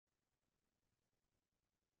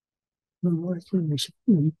No, I think it's,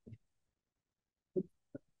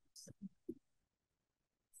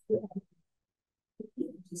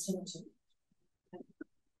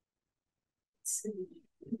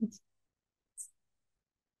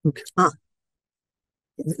 okay.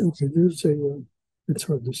 Okay, there's a, it's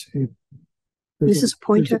hard to see. This is a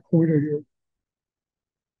pointer. There's a pointer here.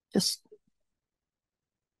 Just,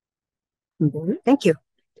 Okay, thank you.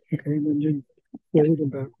 and then you forward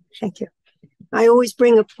and backwards. Thank you. I always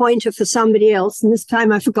bring a pointer for somebody else, and this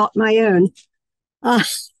time I forgot my own.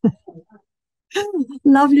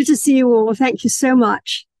 Lovely to see you all. Thank you so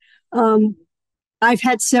much. I've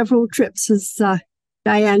had several trips, as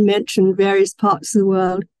Diane mentioned, various parts of the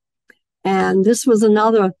world. And this was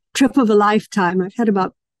another trip of a lifetime. I've had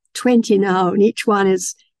about 20 now, and each one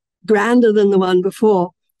is grander than the one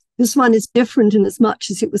before. This one is different in as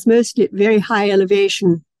much as it was mostly at very high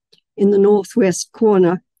elevation in the northwest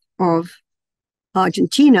corner of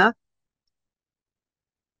Argentina.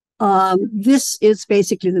 This is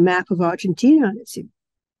basically the map of Argentina.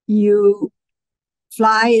 You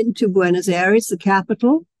fly into Buenos Aires, the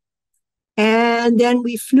capital, and then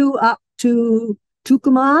we flew up to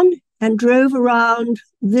Tucumán and drove around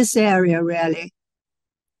this area, really.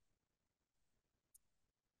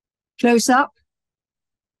 Close up,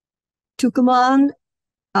 Tucumán.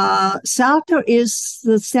 Salta is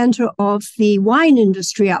the center of the wine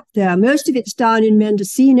industry up there. Most of it's down in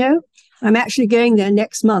Mendocino. I'm actually going there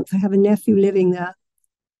next month. I have a nephew living there.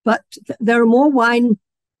 But there are more wine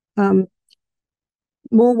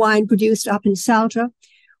produced up in Salta.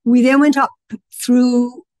 We then went up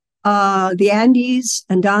through the Andes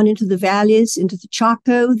and down into the valleys, into the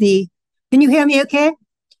Chaco, can you hear me okay?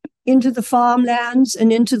 Into the farmlands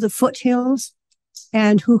and into the foothills.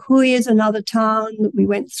 And Jujuy is another town that we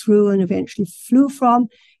went through and eventually flew from.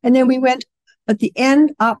 And then we went at the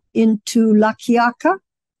end up into La Quiaca,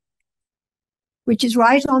 which is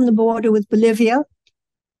right on the border with Bolivia.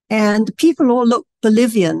 And the people all look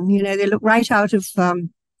Bolivian. You know, they look right out of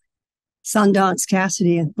Sundance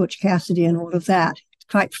Cassidy and Butch Cassidy and all of that. It's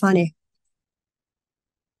quite funny.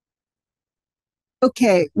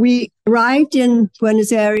 Okay, we arrived in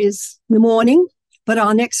Buenos Aires in the morning, but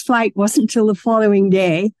our next flight wasn't until the following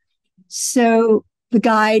day. So the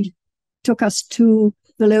guide took us to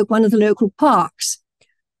one of the local parks,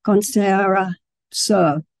 Constera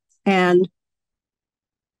Sur, and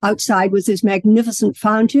outside was this magnificent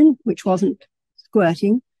fountain, which wasn't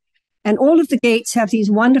squirting. And all of the gates have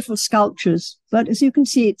these wonderful sculptures. But as you can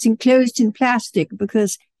see, it's enclosed in plastic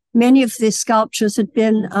because many of these sculptures had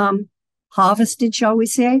been harvested, shall we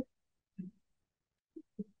say.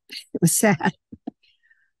 It was sad.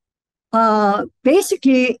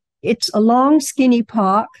 Basically, it's a long, skinny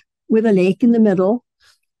park with a lake in the middle.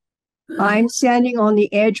 I'm standing on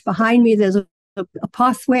the edge. Behind me, there's a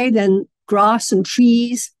pathway, then grass and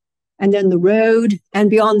trees, and then the road, and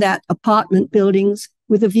beyond that, apartment buildings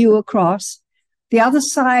with a view across. The other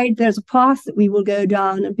side, there's a path that we will go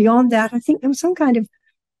down, and beyond that, I think there was some kind of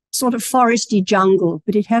sort of foresty jungle,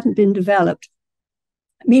 but it hadn't been developed.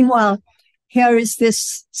 Meanwhile, here is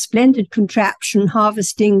this splendid contraption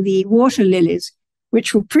harvesting the water lilies,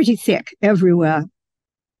 which were pretty thick everywhere.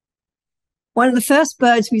 One of the first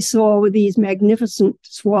birds we saw were these magnificent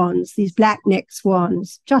swans, these black-necked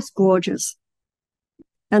swans, just gorgeous.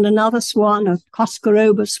 And another swan, a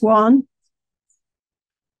Coscaroba swan.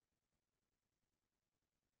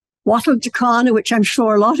 Wattled jacana, which I'm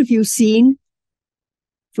sure a lot of you have seen,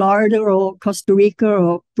 Florida or Costa Rica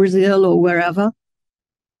or Brazil or wherever.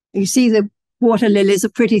 You see the water lilies are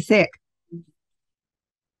pretty thick.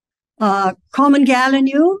 Common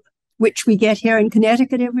gallinule, which we get here in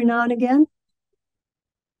Connecticut every now and again.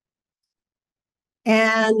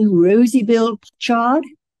 And rosy-billed pochard,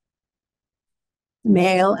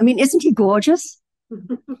 male. I mean, isn't he gorgeous?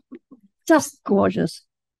 Just gorgeous.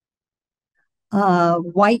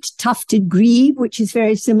 White tufted grebe, which is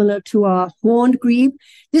very similar to our horned grebe.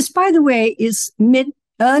 This, by the way, is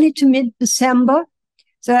early to mid-December.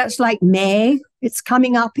 So that's like May. It's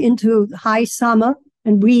coming up into high summer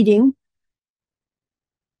and breeding.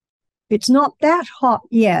 It's not that hot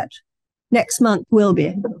yet. Next month will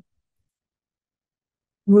be.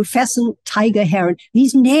 Rufescent tiger heron.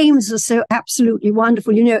 These names are so absolutely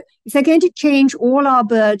wonderful. You know, if they're going to change all our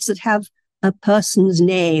birds that have a person's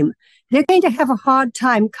name, they're going to have a hard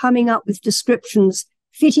time coming up with descriptions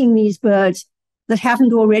fitting these birds that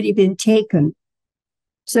haven't already been taken.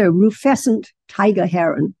 So rufescent tiger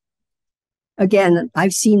heron. Again,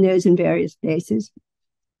 I've seen those in various places.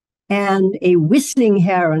 And a whistling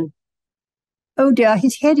heron. Oh dear,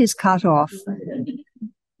 his head is cut off.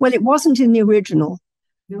 Well, it wasn't in the original,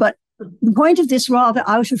 but The point of this rather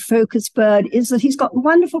out of focus bird is that he's got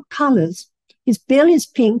wonderful colors. His bill is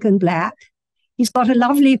pink and black. He's got a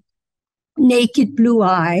lovely naked blue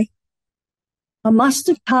eye, a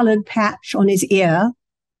mustard colored patch on his ear,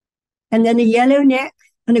 and then a yellow neck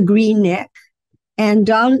and a green neck, and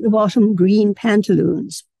down at the bottom, green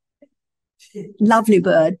pantaloons. Lovely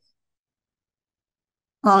bird.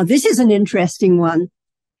 This is an interesting one.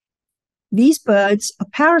 These birds are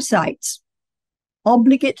parasites.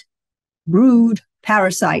 Obligate brood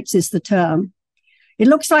parasites is the term. It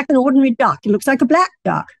looks like an ordinary duck. It looks like a black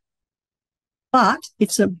duck, but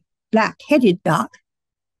it's a black-headed duck.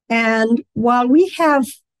 And while we have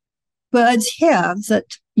birds here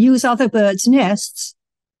that use other birds' nests,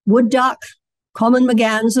 wood duck, common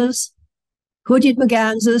mergansers, hooded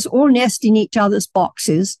mergansers, all nest in each other's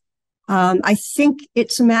boxes. I think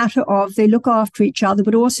it's a matter of they look after each other,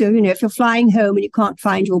 but also, if you're flying home and you can't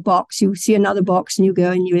find your box, you see another box and you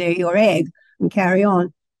go and you lay your egg and carry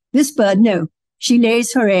on. This bird, no, she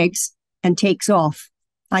lays her eggs and takes off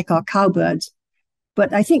like our cowbirds.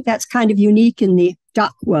 But I think that's kind of unique in the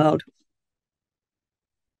duck world.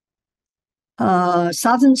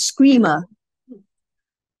 Southern screamer.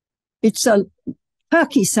 It's a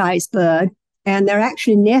turkey-sized bird, and they're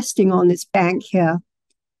actually nesting on this bank here.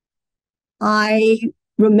 I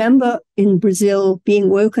remember in Brazil being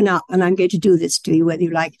woken up, and I'm going to do this to you whether you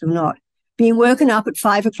like it or not, being woken up at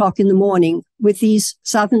 5 o'clock in the morning with these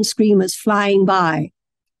southern screamers flying by.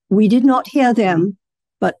 We did not hear them,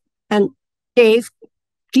 and Dave,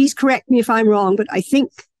 please correct me if I'm wrong, but I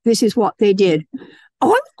think this is what they did.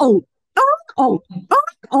 Oh, oh, oh, oh, oh,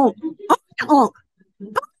 oh, oh,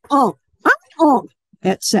 oh, oh, oh,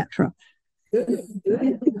 etc. Did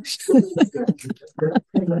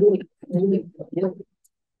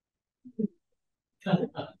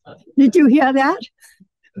you hear that?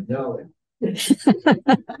 No.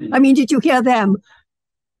 I mean, did you hear them?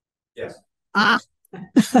 Yes. Ah.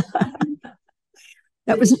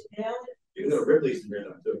 That was. Even though Ripley's here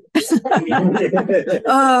now too.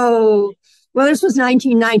 Oh, well, this was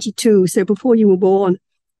 1992, so before you were born.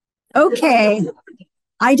 Okay.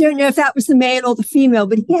 I don't know if that was the male or the female,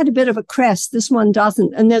 but he had a bit of a crest. This one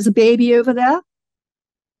doesn't. And there's a baby over there.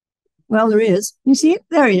 Well, there is. You see it?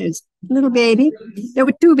 There he is. Little baby. There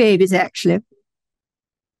were two babies, actually.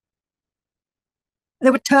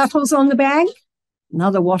 There were turtles on the bank.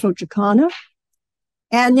 Another wattle jacana.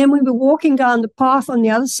 And then we were walking down the path on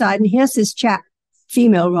the other side, and here's this chap,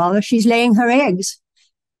 female rather, she's laying her eggs.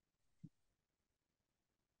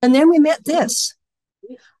 And then we met this.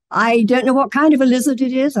 I don't know what kind of a lizard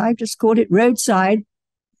it is. I just called it roadside.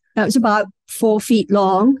 That was about 4 feet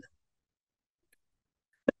long.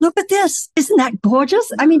 But look at this. Isn't that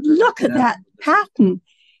gorgeous? I mean, look at that pattern.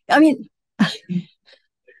 I mean,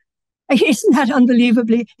 isn't that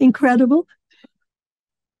unbelievably incredible?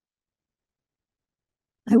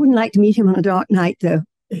 I wouldn't like to meet him on a dark night, though.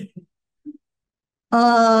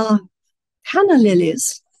 Hannah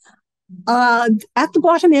lilies. At the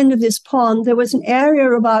bottom end of this pond, there was an area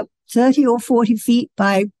about 30 or 40 feet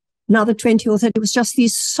by another 20 or 30. It was just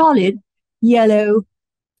these solid yellow,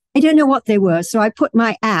 I don't know what they were. So I put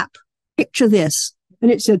my app, picture this,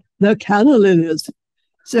 and it said, the canna lilies.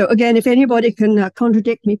 So again, if anybody can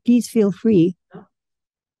contradict me, please feel free.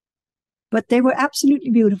 But they were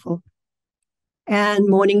absolutely beautiful. And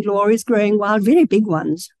morning glories growing wild, very big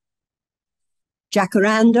ones.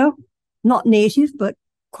 Jacaranda, not native, but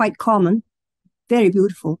quite common, very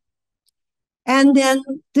beautiful. And then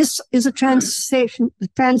this is a transition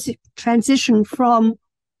from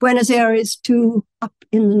Buenos Aires to up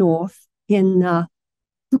in the north, in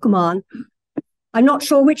Tucumán. I'm not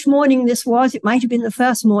sure which morning this was. It might have been the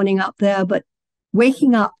first morning up there, but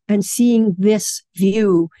waking up and seeing this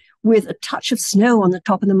view with a touch of snow on the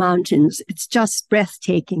top of the mountains, it's just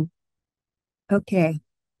breathtaking. Okay.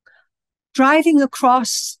 Driving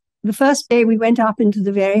across, the first day we went up into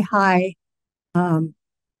the very high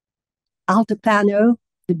Altiplano,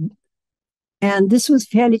 and this was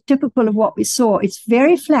fairly typical of what we saw. It's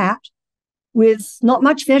very flat with not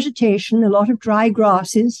much vegetation, a lot of dry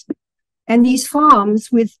grasses, and these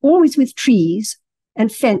farms always with trees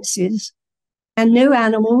and fences and no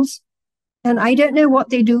animals. And I don't know what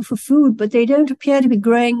they do for food, but they don't appear to be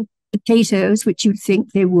growing potatoes, which you'd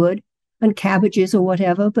think they would, and cabbages or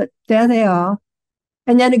whatever, but there they are.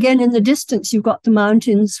 And then again, in the distance, you've got the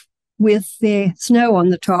mountains with the snow on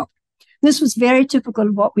the top. This was very typical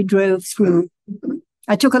of what we drove through.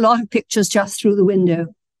 I took a lot of pictures just through the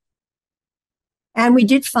window. And we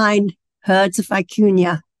did find herds of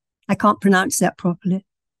vicuña. I can't pronounce that properly.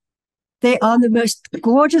 They are the most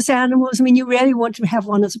gorgeous animals. I mean, you really want to have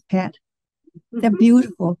one as a pet. They're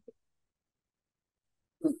beautiful.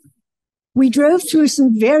 We drove through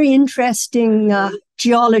some very interesting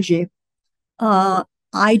geology.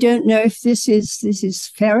 I don't know if this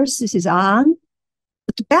is ferrous, this is iron.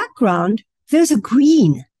 But the background, there's a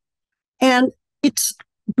green, and it's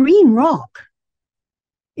green rock.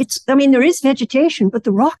 I mean, there is vegetation, but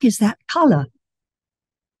the rock is that color.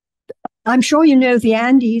 I'm sure you know the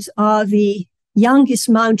Andes are the youngest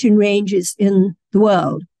mountain ranges in the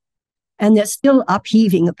world, and they're still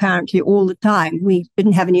upheaving apparently all the time. We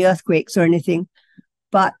didn't have any earthquakes or anything,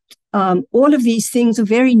 but all of these things are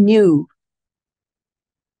very new.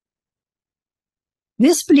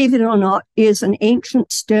 This, believe it or not, is an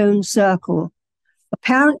ancient stone circle.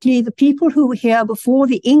 Apparently, the people who were here before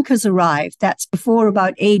the Incas arrived, that's before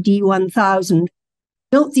about AD 1000,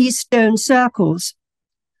 built these stone circles.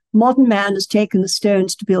 Modern man has taken the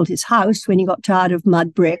stones to build his house when he got tired of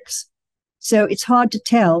mud bricks. So it's hard to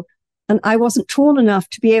tell. And I wasn't tall enough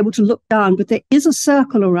to be able to look down, but there is a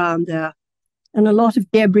circle around there and a lot of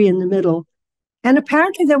debris in the middle. And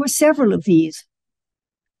apparently there were several of these.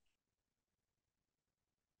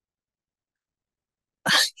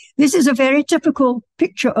 This is a very typical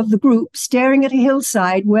picture of the group staring at a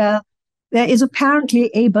hillside where there is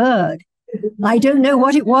apparently a bird. I don't know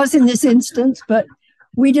what it was in this instance, but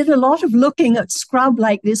we did a lot of looking at scrub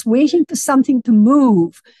like this, waiting for something to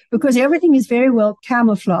move, because everything is very well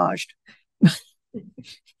camouflaged.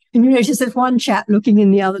 And you notice there's one chap looking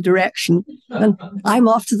in the other direction, and I'm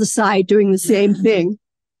off to the side doing the same thing.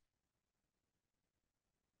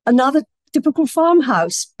 Another typical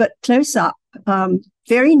farmhouse, but close up.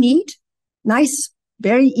 Very neat, nice,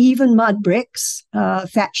 very even mud bricks,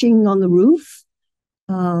 thatching on the roof,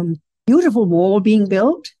 beautiful wall being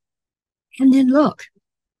built. And then look,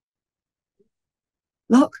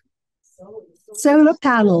 solar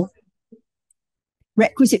panel,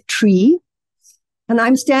 requisite tree. And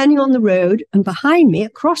I'm standing on the road, and behind me,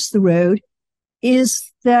 across the road,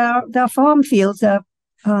 is their farm fields, their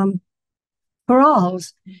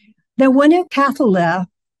corrals. There were no cattle there.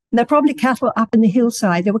 There are probably cattle up in the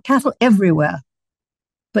hillside. There were cattle everywhere.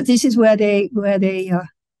 But this is where they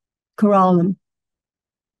corral them.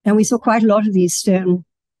 And we saw quite a lot of these stone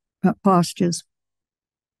pastures.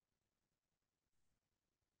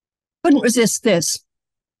 Couldn't resist this.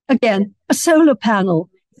 Again, a solar panel.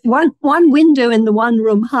 One window in the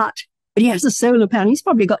one-room hut, but he has a solar panel. He's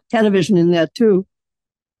probably got television in there too.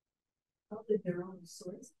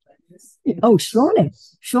 Oh, surely.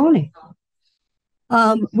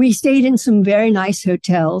 We stayed in some very nice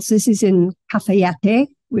hotels. This is in Cafayate,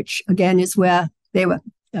 which again is where they were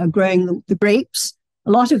growing the grapes.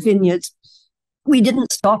 A lot of vineyards. We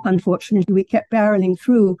didn't stop, unfortunately. We kept barreling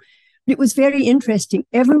through. But it was very interesting.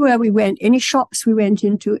 Everywhere we went, any shops we went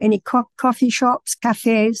into, any coffee shops,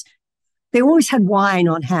 cafes, they always had wine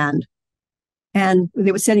on hand. And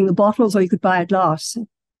they were selling the bottles, or you could buy a glass.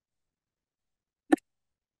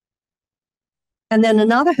 And then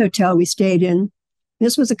another hotel we stayed in,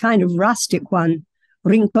 this was a kind of rustic one,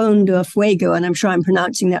 Rincón de Fuego, and I'm sure I'm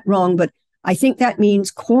pronouncing that wrong, but I think that means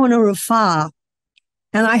corner of fire.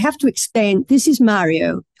 And I have to explain, this is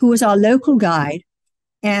Mario, who was our local guide,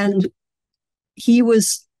 and he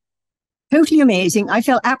was totally amazing. I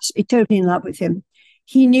fell absolutely totally in love with him.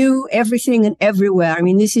 He knew everything and everywhere. I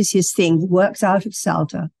mean, this is his thing. He works out of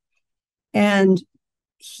Salta. And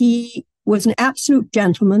he was an absolute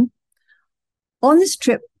gentleman. On this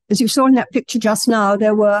trip, as you saw in that picture just now,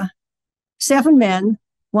 there were 7 men,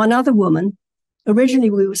 1 other woman. Originally,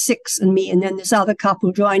 we were 6 and me, and then this other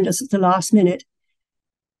couple joined us at the last minute.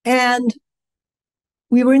 And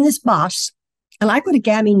we were in this bus, and I got a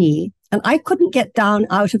gammy knee, and I couldn't get down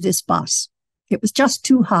out of this bus. It was just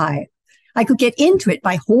too high. I could get into it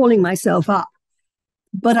by hauling myself up,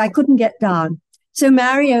 but I couldn't get down. So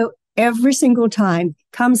Mario, every single time,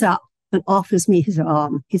 comes up and offers me his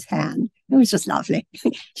arm, his hand. It was just lovely.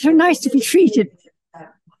 So nice to be treated.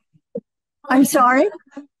 I'm sorry?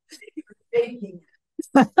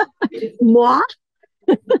 Moi?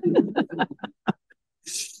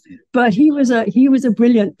 But he was a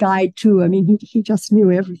brilliant guide too. I mean, he just knew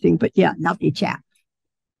everything. But yeah, lovely chap.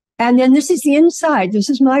 And then this is the inside. This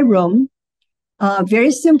is my room.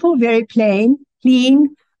 Very simple, very plain,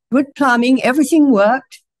 clean, good plumbing. Everything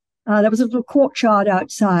worked. There was a little courtyard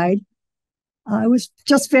outside. It was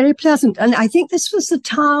just very pleasant. And I think this was the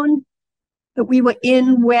town that we were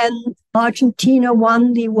in when Argentina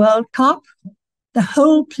won the World Cup. The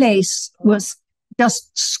whole place was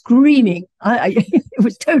just screaming. It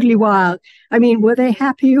was totally wild. I mean, were they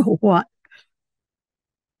happy or what?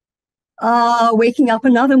 Waking up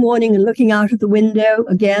another morning and looking out of the window,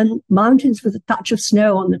 again, mountains with a touch of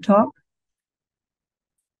snow on the top.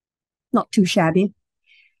 Not too shabby.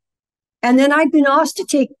 And then I'd been asked to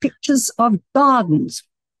take pictures of gardens.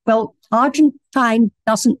 Well, Argentine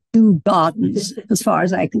doesn't do gardens, as far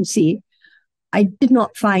as I can see. I did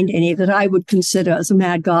not find any that I would consider as a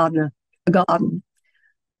mad gardener, a garden.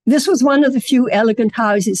 This was one of the few elegant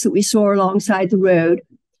houses that we saw alongside the road.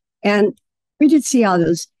 And we did see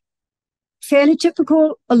others. Fairly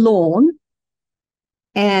typical, a lawn.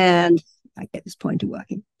 And I get this pointer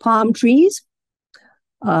working. Palm trees,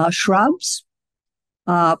 shrubs,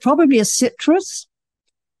 probably a citrus,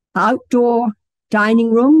 outdoor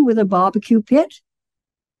dining room with a barbecue pit,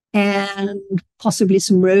 and possibly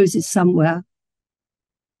some roses somewhere.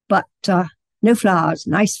 But no flowers.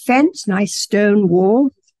 Nice fence, nice stone wall,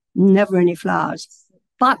 never any flowers.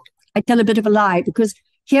 But I tell a bit of a lie, because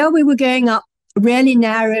here we were going up a really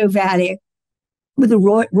narrow valley with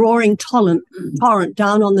a roaring torrent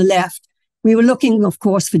down on the left. We were looking, of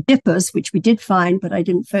course, for dippers, which we did find, but I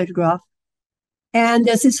didn't photograph. And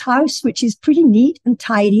there's this house, which is pretty neat and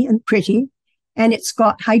tidy and pretty. And it's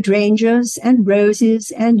got hydrangeas and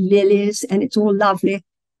roses and lilies, and it's all lovely.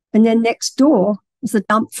 And then next door was the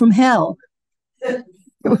dump from hell. It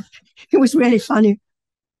was really funny.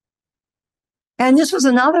 And this was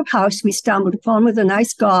another house we stumbled upon with a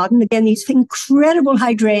nice garden. Again, these incredible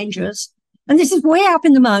hydrangeas. And this is way up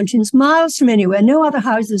in the mountains, miles from anywhere, no other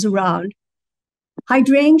houses around.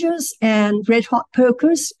 Hydrangeas and red hot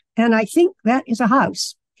pokers. And I think that is a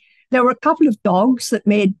house. There were a couple of dogs that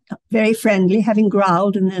made very friendly, having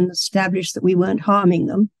growled and then established that we weren't harming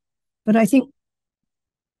them. But I think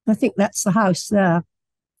that's the house there.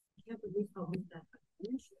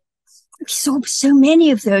 We saw so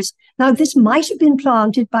many of those. Now, this might have been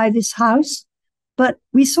planted by this house, but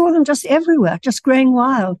we saw them just everywhere, just growing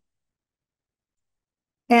wild.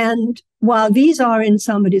 And while these are in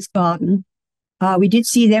somebody's garden, we did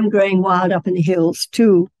see them growing wild up in the hills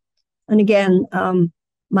too. And again,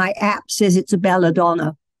 my app says it's a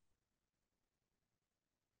belladonna.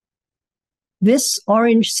 This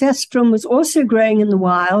orange cestrum was also growing in the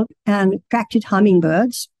wild and attracted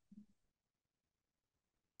hummingbirds.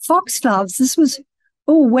 Foxgloves, this was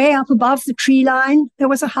way up above the tree line. There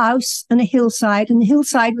was a house and a hillside, and the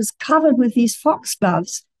hillside was covered with these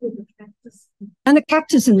foxgloves and a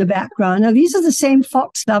cactus in the background. Now, these are the same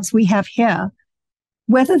foxgloves we have here.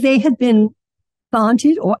 Whether they had been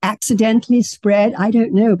planted or accidentally spread, I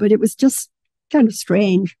don't know, but it was just kind of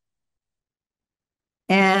strange.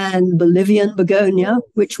 And Bolivian begonia,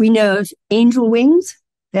 which we know as angel wings.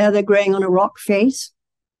 There they're growing on a rock face.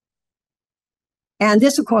 And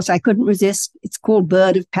this, of course, I couldn't resist. It's called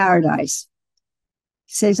bird of paradise.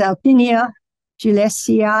 It says Alpinia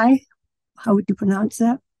gillesii. How would you pronounce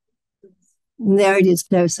that? And there it is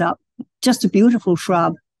close up. Just a beautiful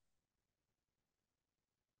shrub.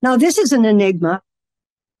 Now, this is an enigma.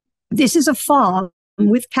 This is a farm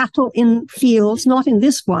with cattle in fields, not in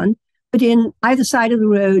this one, but in either side of the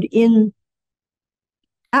road in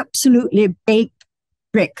absolutely baked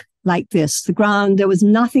brick like this. The ground, there was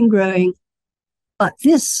nothing growing but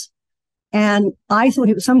this. And I thought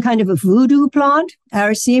it was some kind of a voodoo plant,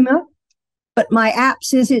 Aracema, but my app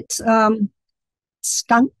says it's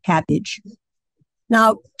skunk cabbage.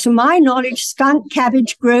 Now, to my knowledge, skunk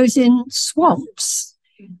cabbage grows in swamps.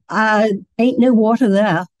 Ain't no water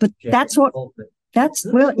there, but yes,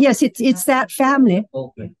 yes, it's that family.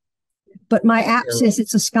 But my app says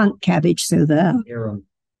it's a skunk cabbage, so there.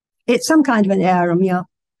 It's some kind of an arum, yeah.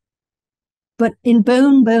 But in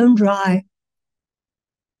bone dry.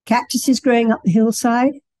 Cactuses growing up the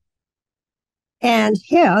hillside. And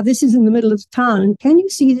here, this is in the middle of the town. And can you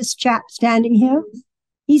see this chap standing here?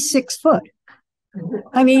 He's 6 foot.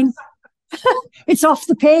 I mean, it's off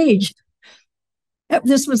the page.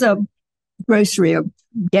 This was a grocery, a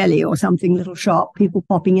deli or something, little shop, people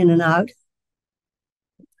popping in and out.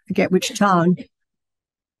 I forget which town.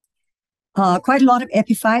 Quite a lot of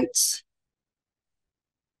epiphytes.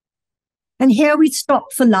 And here we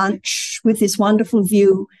stopped for lunch with this wonderful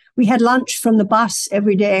view. We had lunch from the bus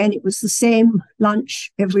every day, and it was the same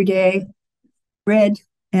lunch every day. Bread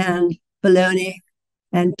and bologna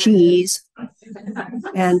and cheese,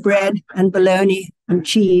 and bread and bologna and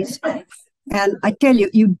cheese. And I tell you,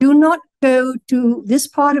 you do not go to this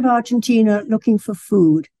part of Argentina looking for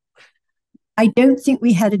food. I don't think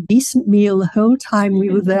we had a decent meal the whole time we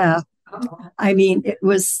were there. I mean, it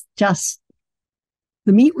was just,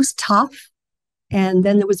 the meat was tough, and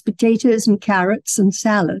then there was potatoes and carrots and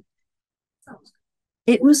salad.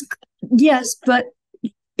 It was, yes, but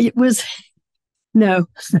it was, no.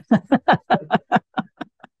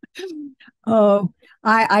 Oh,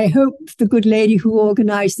 I hope the good lady who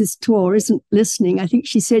organized this tour isn't listening. I think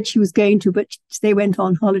she said she was going to, but they went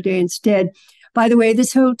on holiday instead. By the way,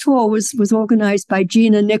 this whole tour was organized by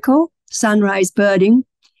Gina Nicol, Sunrise Birding.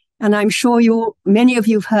 And I'm sure many of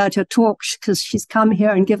you have heard her talks because she's come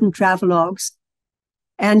here and given travelogues.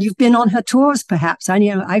 And you've been on her tours, perhaps. I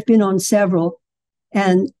know I've been on several,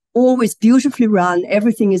 and always beautifully run.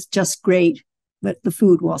 Everything is just great, but the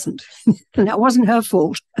food wasn't. And that wasn't her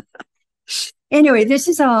fault. Anyway, this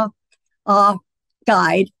is our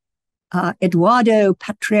guide, Eduardo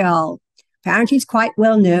Patrial. Apparently he's quite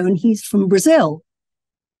well known. He's from Brazil,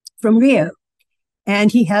 from Rio.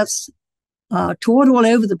 And he has toured all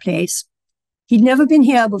over the place. He'd never been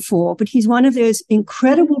here before, but he's one of those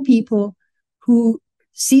incredible people who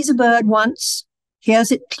sees a bird once,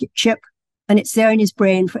 hears it chip, and it's there in his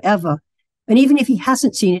brain forever. And even if he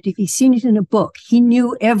hasn't seen it, if he's seen it in a book, he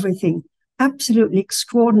knew everything. Absolutely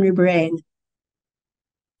extraordinary brain.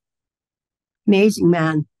 Amazing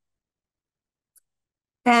man.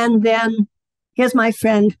 And then here's my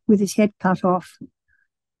friend with his head cut off.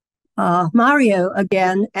 Mario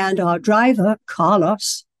again, and our driver,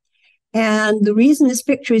 Carlos. And the reason this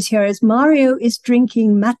picture is here is Mario is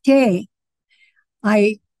drinking mate.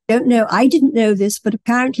 I don't know, I didn't know this, but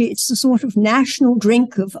apparently it's the sort of national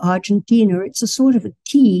drink of Argentina. It's a sort of a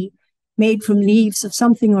tea made from leaves of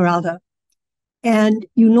something or other. And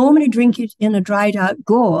you normally drink it in a dried out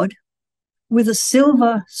gourd with a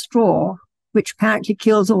silver straw, which apparently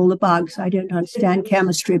kills all the bugs. I don't understand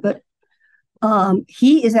chemistry, but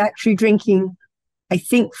he is actually drinking, I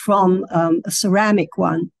think, from a ceramic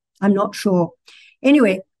one. I'm not sure.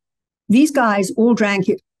 Anyway, these guys all drank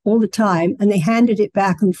it all the time, and they handed it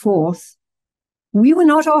back and forth. We were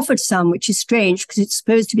not offered some, which is strange because it's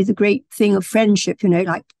supposed to be the great thing of friendship,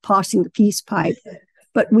 like passing the peace pipe.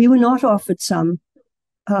 But we were not offered some.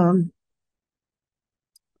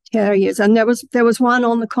 Here he is, and there was one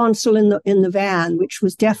on the console in the van, which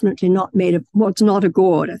was definitely not made of. Well, it's not a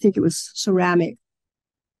gourd. I think it was ceramic.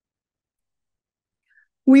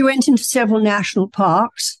 We went into several national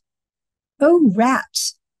parks. Oh,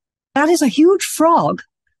 rats! That is a huge frog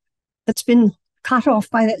that's been cut off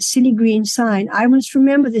by that silly green sign. I must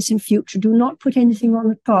remember this in future. Do not put anything on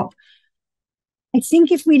the top. I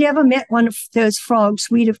think if we'd ever met one of those frogs,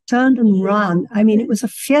 we'd have turned and run. I mean, it was a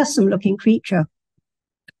fearsome looking creature.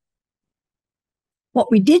 What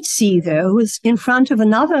we did see, though, was in front of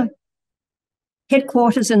another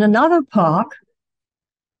headquarters in another park,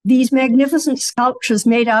 these magnificent sculptures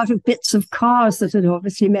made out of bits of cars that had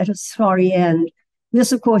obviously met a sorry end.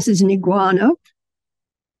 This, of course, is an iguana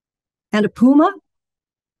and a puma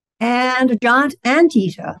and a giant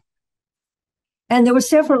anteater. And there were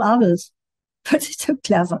several others, but it's so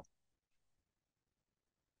clever.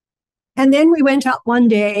 And then we went up one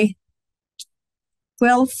day,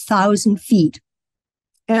 12,000 feet.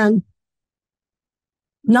 And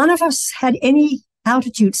none of us had any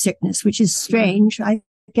altitude sickness, which is strange. I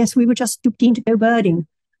guess we were just too keen to go birding.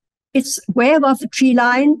 It's way above the tree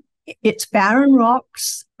line. It's barren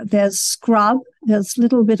rocks. There's scrub. There's a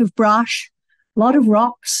little bit of brush, a lot of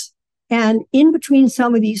rocks. And in between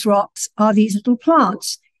some of these rocks are these little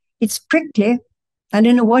plants. It's prickly. I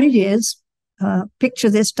don't know what it is. Picture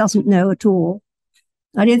this doesn't know at all.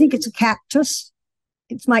 I don't think it's a cactus.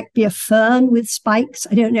 It might be a fern with spikes.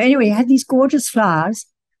 I don't know. Anyway, it had these gorgeous flowers.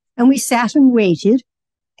 And we sat and waited.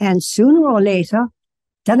 And sooner or later,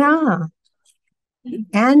 ta-da!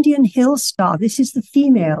 Andean hill star. This is the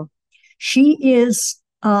female. She is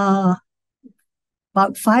about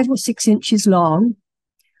 5 or 6 inches long.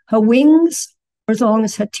 Her wings are as long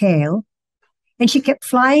as her tail. And she kept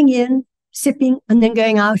flying in, sipping, and then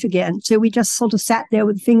going out again. So we just sort of sat there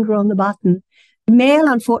with a finger on the button. The male,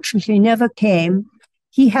 unfortunately, never came.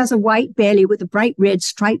 He has a white belly with a bright red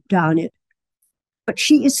stripe down it. But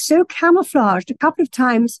she is so camouflaged. A couple of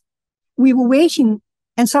times we were waiting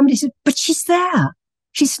and somebody said, but she's there.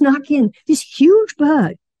 She snuck in. This huge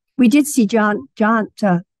bird. We did see giant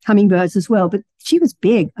hummingbirds as well, but she was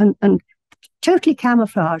big and totally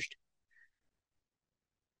camouflaged.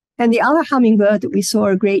 And the other hummingbird that we saw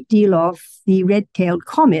a great deal of, the red-tailed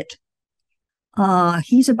comet,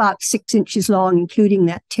 he's about 6 inches long, including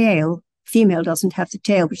that tail. Female doesn't have the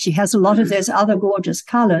tail, but she has a lot of those other gorgeous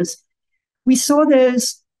colors. We saw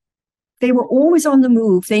those. They were always on the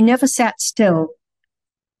move. They never sat still.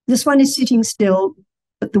 This one is sitting still,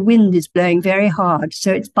 but the wind is blowing very hard,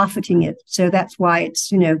 so it's buffeting it. So that's why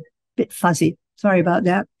it's, a bit fuzzy. Sorry about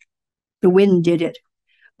that. The wind did it.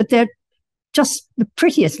 But they're just the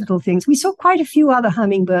prettiest little things. We saw quite a few other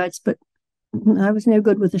hummingbirds, but I was no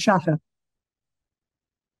good with the shutter.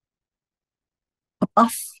 A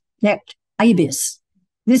buff-necked ibis.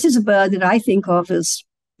 This is a bird that I think of as,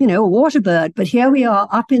 a water bird. But here we are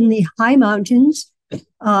up in the high mountains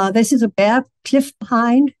This is a bare cliff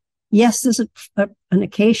behind. Yes, there's an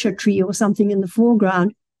acacia tree or something in the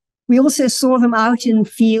foreground. We also saw them out in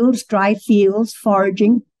fields, dry fields,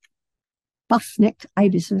 foraging. Buff-necked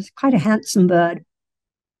ibises, quite a handsome bird.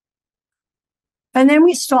 And then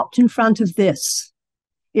we stopped in front of this.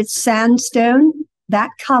 It's sandstone.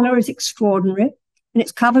 That color is extraordinary, and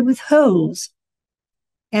it's covered with holes.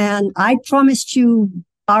 And I promised you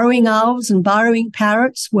burrowing owls and burrowing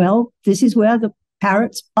parrots. Well, this is where the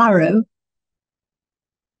parrots burrow.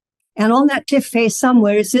 And on that cliff face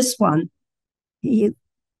somewhere is this one. The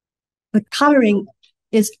coloring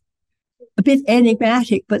is a bit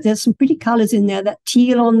enigmatic, but there's some pretty colors in there, that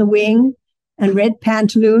teal on the wing and red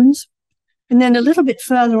pantaloons. And then a little bit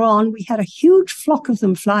further on, we had a huge flock of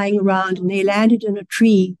them flying around, and they landed in a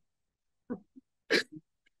tree.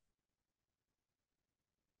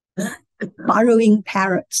 Burrowing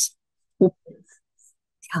parrots. Oh,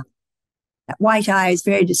 yeah. That white eye is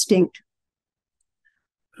very distinct.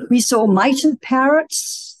 We saw mitred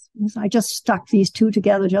parrots. I just stuck these two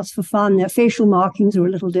together just for fun. Their facial markings are a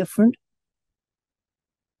little different.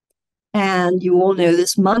 And you all know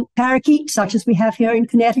this monk parakeet, such as we have here in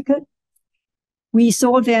Connecticut. We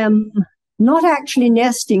saw them not actually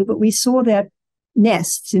nesting, but we saw their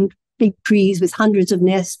nests in big trees with hundreds of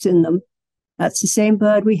nests in them. That's the same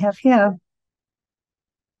bird we have here.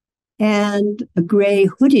 And a gray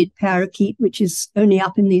hooded parakeet, which is only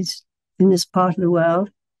up in this part of the world.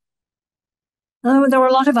 There were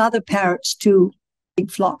a lot of other parrots too,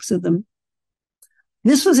 big flocks of them.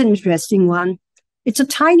 This was an interesting one. It's a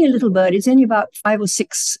tiny little bird. It's only about 5 or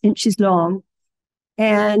 6 inches long.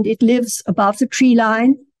 And it lives above the tree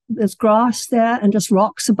line. There's grass there and just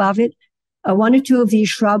rocks above it. 1 or 2 of these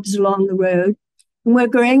shrubs along the road. And we're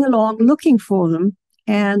going along looking for them.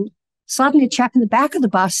 And suddenly a chap in the back of the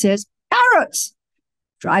bus says, "Parrots!"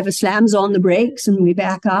 Driver slams on the brakes and we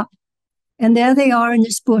back up. And there they are in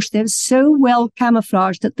this bush. They're so well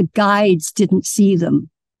camouflaged that the guides didn't see them.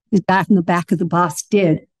 The guy in the back of the bus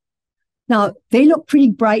did. Now, they look pretty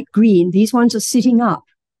bright green. These ones are sitting up.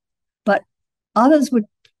 But others were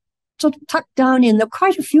sort of tucked down in. There are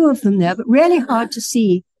quite a few of them there, but really hard to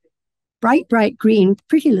see. Bright, bright green,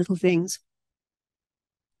 pretty little things.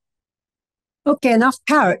 Okay, enough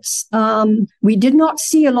parrots. We did not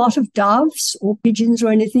see a lot of doves or pigeons or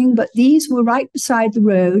anything, but these were right beside the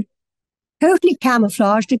road, totally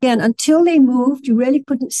camouflaged. Again, until they moved, you really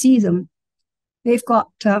couldn't see them. They've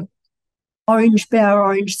got bare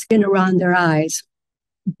orange skin around their eyes,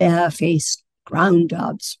 bare-faced ground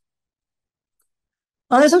doves.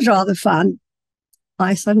 Well, this was rather fun.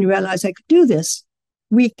 I suddenly realized I could do this.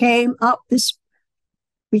 We came up this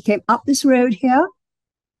road here,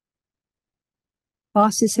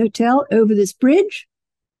 past this hotel, over this bridge,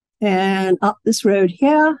 and up this road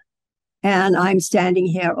here. And I'm standing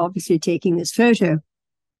here, obviously taking this photo.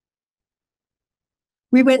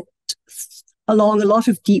 We went along a lot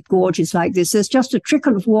of deep gorges like this. There's just a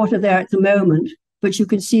trickle of water there at the moment, but you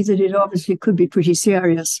can see that it obviously could be pretty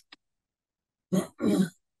serious.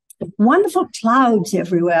 Wonderful clouds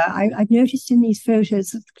everywhere. I've noticed in these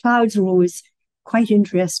photos that the clouds are always quite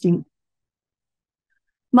interesting.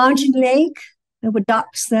 Mountain Lake, there were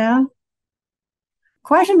ducks there.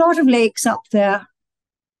 Quite a lot of lakes up there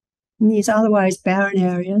in these otherwise barren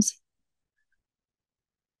areas.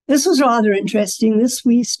 This was rather interesting.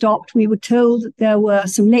 We stopped. We were told that there were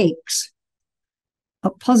some lakes. A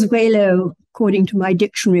Pozuelo, according to my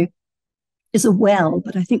dictionary, is a well,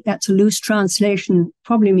 but I think that's a loose translation.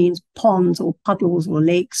 Probably means ponds or puddles or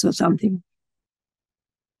lakes or something.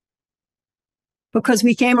 Because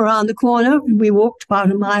we came around the corner, we walked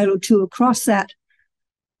about a mile or two across that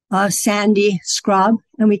sandy scrub,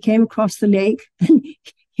 and we came across the lake, and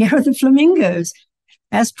here are the flamingos,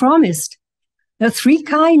 as promised. There are 3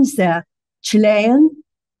 kinds there. Chilean.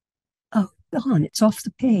 Oh, darn, it's off the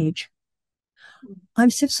page. I'm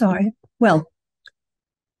so sorry. Well,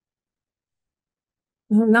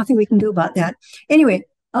 nothing we can do about that. Anyway,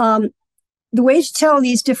 the way to tell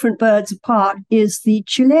these different birds apart is the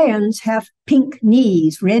Chileans have pink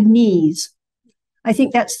knees, red knees. I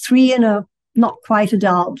think that's 3 and a not quite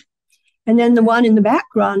adult. And then the one in the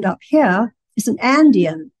background up here is an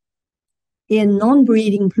Andean in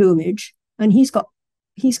non-breeding plumage. And he's got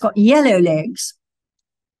yellow legs.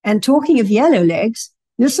 And talking of yellow legs,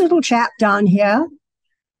 this little chap down here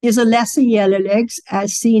is a lesser yellow legs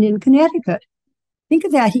as seen in Connecticut. Think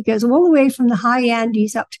of that. He goes all the way from the high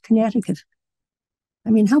Andes up to Connecticut. I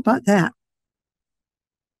mean, how about that?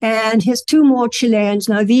 And here's 2 more Chileans.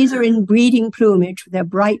 Now, these are in breeding plumage. They're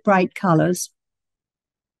bright, bright colors.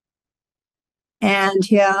 And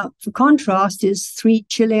here, for contrast, is three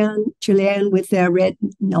Chilean with their red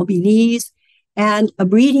albinis, and a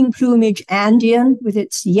breeding plumage Andean with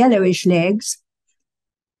its yellowish legs.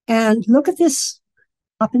 And look at this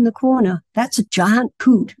up in the corner. That's a giant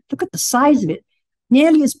coot. Look at the size of it.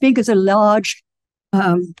 Nearly as big as a large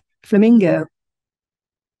flamingo.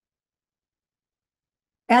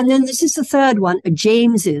 And then this is the third one, a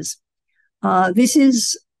James's. This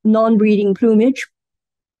is non-breeding plumage,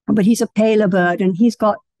 but he's a paler bird and he's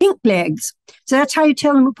got pink legs. So that's how you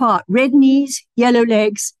tell them apart. Red knees, yellow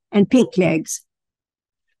legs, and pink legs.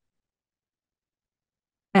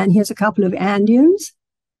 And here's a couple of Andeans.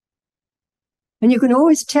 And you can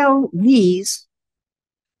always tell these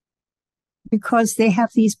because they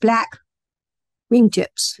have these black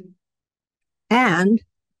wingtips. And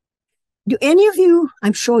do any of you,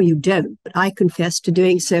 I'm sure you don't, but I confess to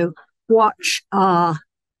doing so, watch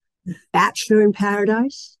Bachelor in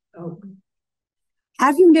Paradise? Oh.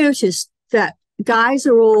 Have you noticed that guys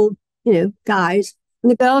are all, guys,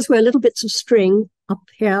 and the girls wear little bits of string up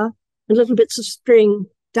here and little bits of string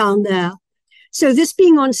down there? So this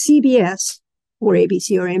being on CBS or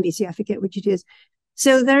ABC or NBC, I forget which it is.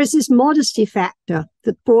 So there is this modesty factor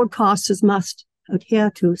that broadcasters must adhere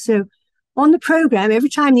to. So on the program, every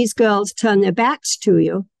time these girls turn their backs to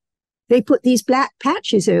you, they put these black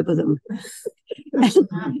patches over them.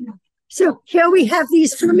 So here we have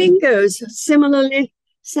these flamingos similarly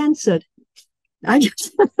censored. I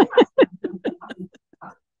just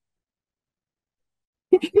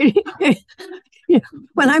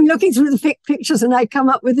when I'm looking through the pictures and I come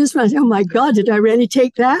up with this one, I say, oh my God, did I really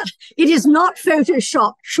take that? It is not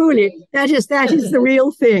Photoshop, surely. That is the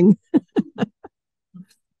real thing.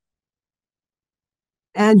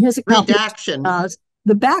 And here's a couple redaction.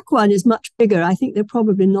 The back one is much bigger. I think they're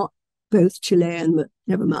probably not both Chilean, but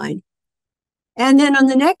never mind. And then on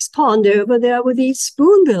the next pond over, there were these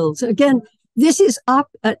spoonbills. Again, this is up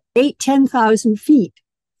at 10,000 feet.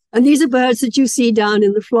 And these are birds that you see down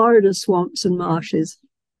in the Florida swamps and marshes.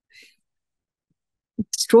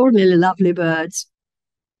 Extraordinarily lovely birds.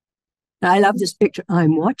 I love this picture.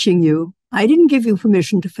 I'm watching you. I didn't give you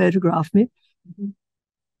permission to photograph me.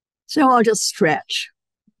 So I'll just stretch.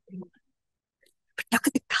 But look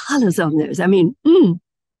at the colors on those. I mean,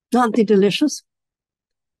 aren't they delicious?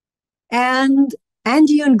 And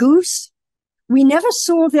Andean goose, we never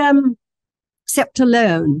saw them except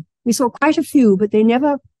alone. We saw quite a few, but they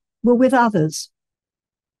never were with others.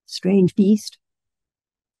 Strange beast.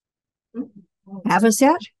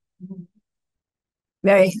 Avocet,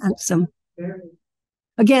 very handsome.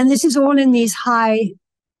 Again, this is all in these high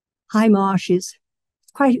marshes.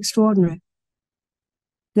 It's quite extraordinary.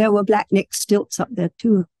 There were black-necked stilts up there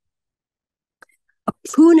too. A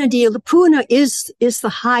puna deal. The puna is the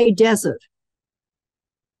high desert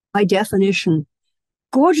by definition.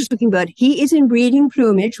 Gorgeous looking bird. He is in breeding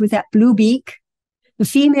plumage with that blue beak. The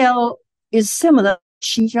female is similar.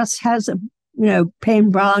 She just has a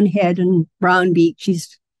plain brown head and brown beak.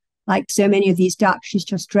 She's like so many of these ducks. She's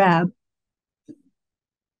just drab.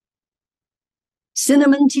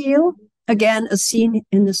 Cinnamon teal, again, as seen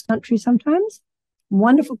in this country sometimes.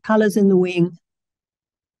 Wonderful colors in the wing.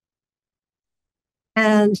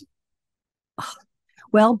 And,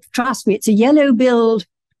 well, trust me, it's a yellow-billed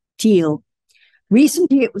teal.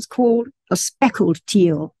 Recently, it was called a speckled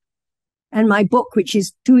teal. And my book, which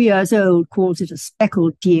is 2 years old, calls it a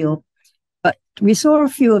speckled teal. But we saw a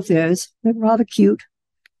few of those. They're rather cute.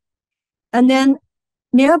 And then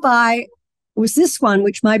nearby was this one,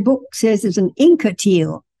 which my book says is an Inca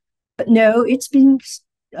teal. But no, it's been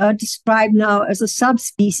described now as a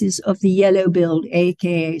subspecies of the yellow-billed,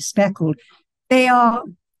 aka speckled. They are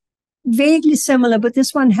vaguely similar, but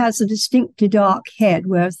this one has a distinctly dark head,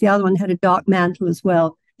 whereas the other one had a dark mantle as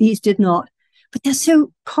well. These did not. But they're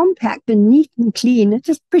so compact and neat and clean. They're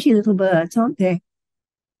just pretty little birds, aren't they?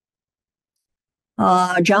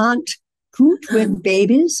 Giant coot with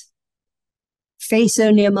babies. Face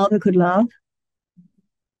only a mother could love.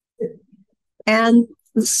 And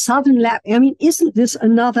the southern lap. I mean, isn't this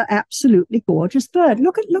another absolutely gorgeous bird?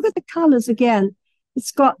 Look at the colors again.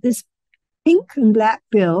 It's got this pink and black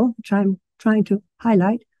bill, which I'm trying to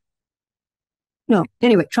highlight. No,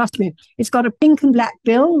 anyway, trust me. It's got a pink and black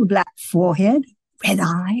bill, black forehead, red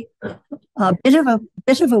eye, a bit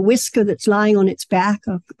of a whisker that's lying on its back,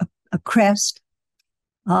 a crest,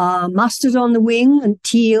 mustard on the wing, and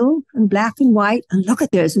teal and black and white. And look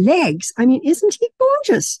at those legs. I mean, isn't he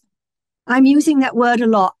gorgeous? I'm using that word a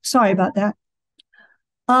lot. Sorry about that.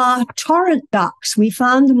 Torrent ducks. We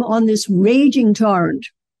found them on this raging torrent.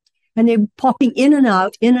 And they're popping in and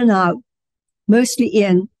out, mostly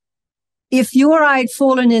in. If you or I had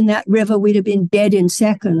fallen in that river, we'd have been dead in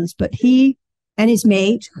seconds. But he and his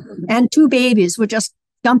mate and two babies were just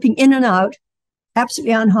jumping in and out,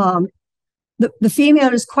 absolutely unharmed. The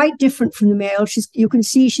female is quite different from the male. You can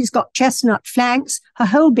see she's got chestnut flanks. Her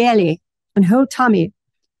whole belly and whole tummy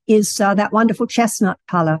is that wonderful chestnut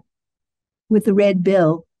color with the red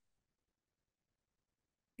bill.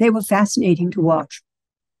 They were fascinating to watch.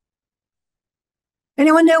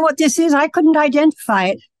 Anyone know what this is? I couldn't identify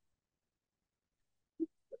it.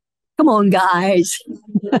 Come on, guys.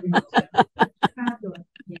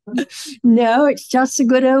 No, it's just a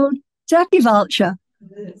good old turkey vulture.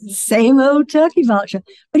 Same old turkey vulture.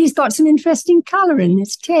 But he's got some interesting color in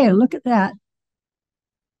his tail. Look at that.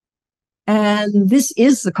 And this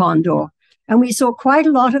is the condor. And we saw quite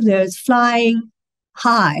a lot of those flying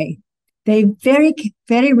high. They very,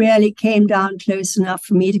 very rarely came down close enough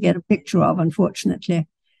for me to get a picture of, unfortunately.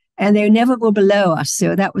 And they never were below us,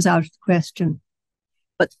 so that was out of the question.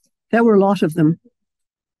 But there were a lot of them.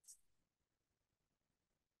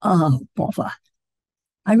 Oh, bother.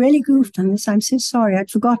 I really goofed on this. I'm so sorry.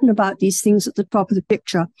 I'd forgotten about these things at the top of the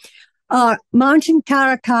picture. Mountain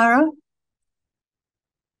caracara.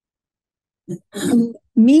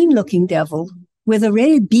 Mean-looking devil with a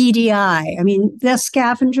really beady eye. I mean, they're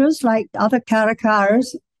scavengers like other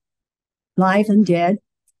caracaras, live and dead.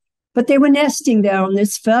 But they were nesting there on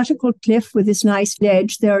this vertical cliff with this nice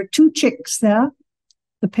ledge. There are two chicks there,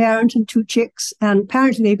 the parent and two chicks, and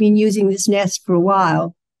apparently they've been using this nest for a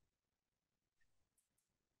while.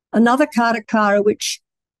 Another caracara, which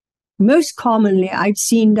most commonly I've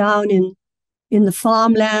seen down in the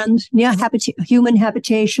farmland near human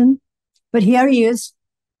habitation. But here he is.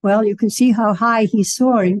 Well, you can see how high he's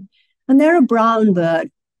soaring. And they're a brown bird.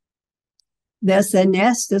 There's their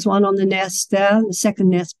nest. There's one on the nest there, the second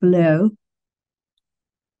nest below.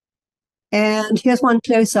 And here's one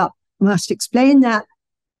close up. I must explain that.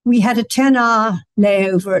 We had a 10-hour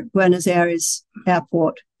layover at Buenos Aires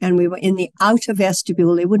airport, and we were in the outer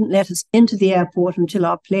vestibule. They wouldn't let us into the airport until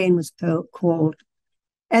our plane was called.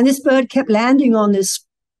 And this bird kept landing on this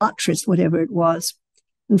buttress, whatever it was.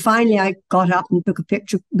 And finally, I got up and took a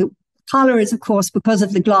picture. The color is, of course, because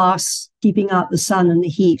of the glass keeping out the sun and the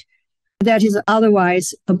heat. That is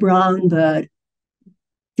otherwise a brown bird,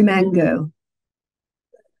 Chimango.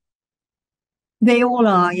 They all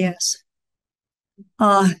are, yes.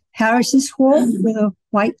 Harris's hawk with a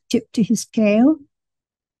white tip to his tail.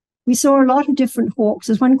 We saw a lot of different hawks.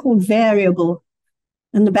 There's one called Variable.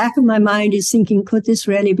 And the back of my mind is thinking, could this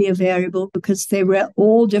really be a variable? Because they were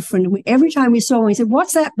all different. Every time we saw one, we said,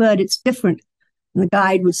 what's that bird? It's different. And the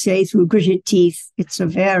guide would say through gritted teeth, it's a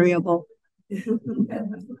variable. A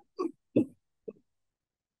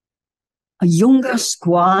Yungas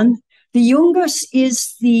squan. The Yungas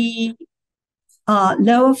is the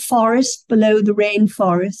lower forest below the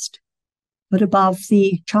rainforest, but above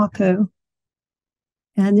the Chaco.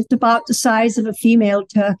 And it's about the size of a female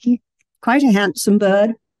turkey. Quite a handsome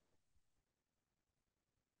bird.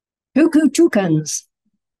 Cuckoo toucans.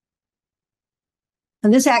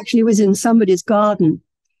 And this actually was in somebody's garden.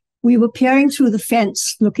 We were peering through the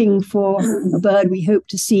fence looking for a bird we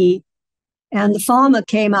hoped to see. And the farmer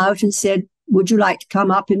came out and said, would you like to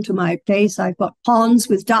come up into my place? I've got ponds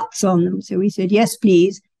with ducks on them. So we said, yes,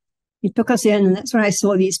 please. He took us in, and that's when I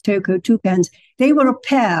saw these Toco toucans. They were a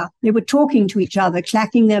pair. They were talking to each other,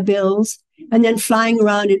 clacking their bills, and then flying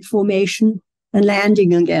around in formation and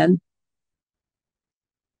landing again.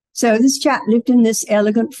 So this chap lived in this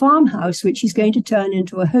elegant farmhouse, which he's going to turn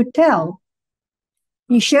into a hotel.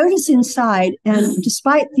 He showed us inside, and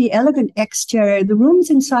despite the elegant exterior, the rooms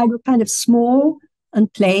inside were kind of small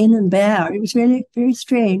and plain and bare. It was really very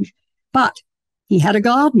strange. But he had a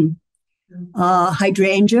garden,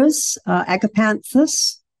 hydrangeas,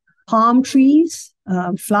 agapanthus, palm trees,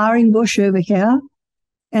 flowering bush over here.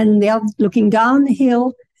 And they're looking down the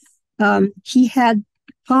hill. He had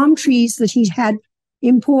palm trees that he had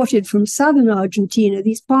imported from southern Argentina,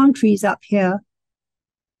 these palm trees up here.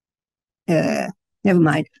 Never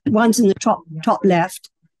mind. One's in the top left.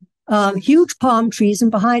 Huge palm trees,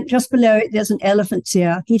 and behind, just below it, there's an elephant's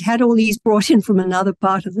ear. He'd had all these brought in from another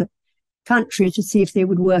part of the country to see if they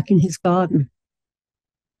would work in his garden.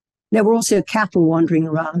 There were also cattle wandering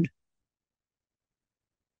around.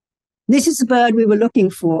 This is the bird we were looking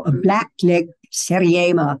for, a black-legged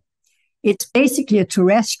Seriema. It's basically a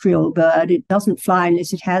terrestrial bird. It doesn't fly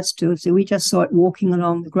unless it has to, so we just saw it walking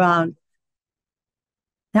along the ground.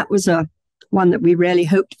 That was one that we really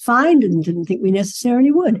hoped to find and didn't think we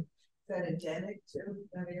necessarily would. Is that endemic to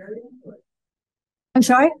that area? I'm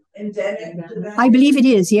sorry? Endemic to that? I believe it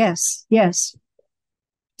is, yes, yes.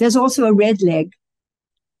 There's also a red leg.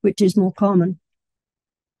 which is more common.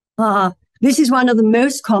 This is one of the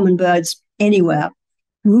most common birds anywhere,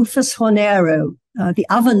 Rufous hornero, the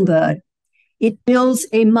oven bird. It builds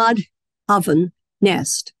a mud oven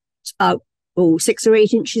nest. It's about 6 or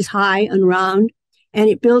 8 inches high and round, and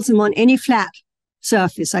it builds them on any flat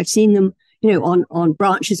surface. I've seen them, on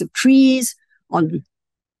branches of trees, on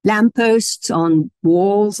lampposts, on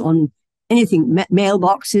walls, on anything,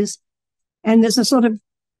 mailboxes. And there's a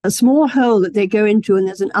small hole that they go into, and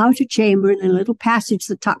there's an outer chamber and a little passage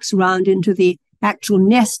that tucks around into the actual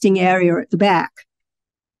nesting area at the back.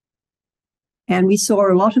 And we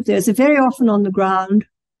saw a lot of those. They're very often on the ground.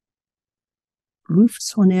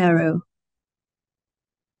 Rufous hornero.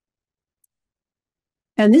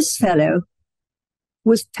 And this fellow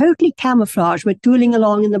was totally camouflaged. We're tooling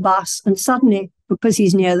along in the bus, and suddenly, because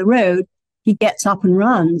he's near the road, he gets up and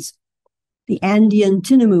runs. The Andean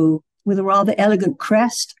tinamou, with a rather elegant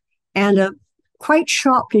crest and a quite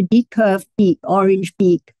sharply decurved beak, orange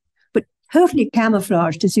beak, but totally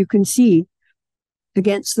camouflaged, as you can see,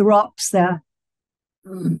 against the rocks there.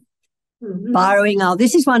 Burrowing out.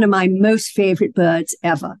 This is one of my most favorite birds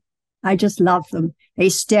ever. I just love them. They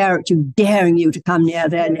stare at you, daring you to come near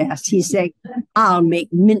their nest. He say, "I'll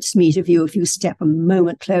make mincemeat of you if you step a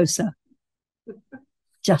moment closer."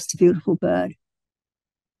 Just a beautiful bird.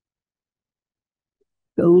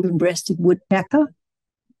 Golden-breasted woodpecker.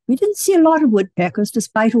 We didn't see a lot of woodpeckers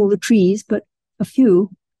despite all the trees, but a few.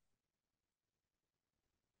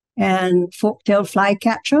 And fork-tailed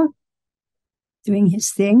flycatcher doing his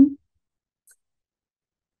thing.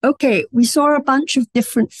 Okay, we saw a bunch of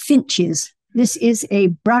different finches. This is a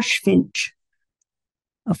brush finch,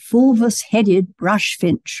 a fulvous-headed brush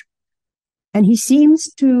finch. And he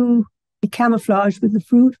seems to be camouflaged with the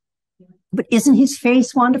fruit. But isn't his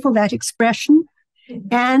face wonderful, that expression?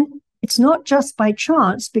 And it's not just by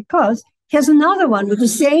chance, because here's another one with the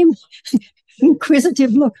same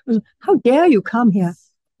inquisitive look. How dare you come here?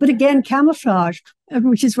 But again, camouflaged,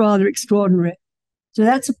 which is rather extraordinary. So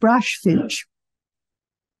that's a brush finch.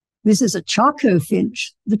 This is a charco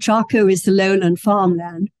finch. The charco is the lowland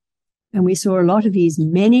farmland. And we saw a lot of these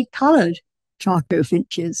many-colored charco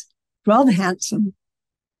finches, rather handsome.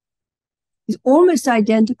 He's almost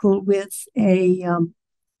identical with a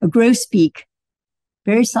grosbeak.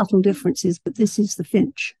 Very subtle differences, but this is the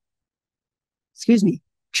finch. Excuse me,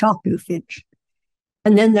 charco finch.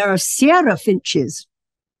 And then there are Sierra finches.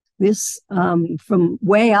 This, from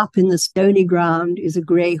way up in the stony ground, is a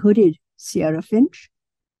gray-hooded Sierra finch,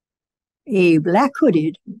 a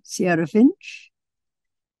black-hooded Sierra finch,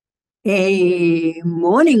 a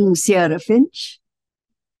morning Sierra finch,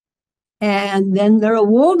 and then there are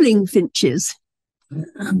warbling finches.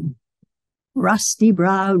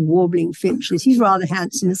 Rusty-browed warbling finches. He's rather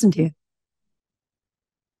handsome, isn't he?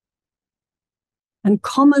 And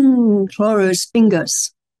common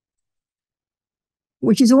chlorospingus,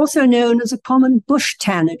 which is also known as a common bush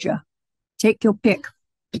tanager. Take your pick.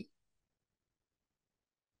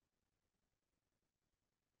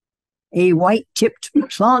 A white-tipped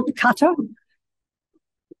plant cutter.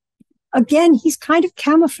 Again, he's kind of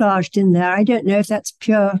camouflaged in there. I don't know if that's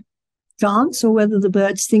pure chance or whether the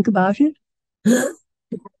birds think about it.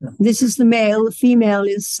 This is the male. The female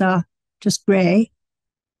is just gray.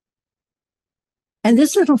 And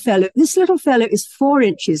this little fellow is 4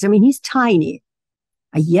 inches. I mean, he's tiny.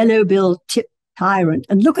 A yellow-billed tip tyrant.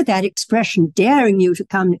 And look at that expression, daring you to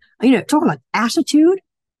come. Talk about attitude.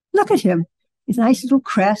 Look at him. His nice little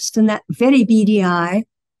crest and that very beady eye.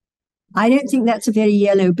 I don't think that's a very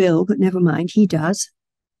yellow bill, but never mind, he does.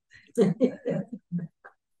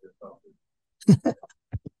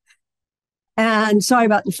 And sorry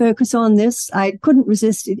about the focus on this. I couldn't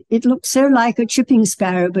resist it. It looks so like a chipping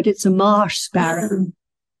sparrow, but it's a marsh sparrow.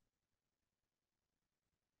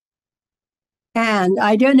 And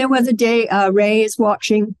I don't know whether Ray is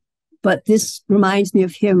watching, but this reminds me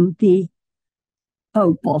of him.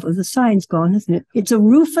 Oh, bother, the sign's gone, isn't it? It's a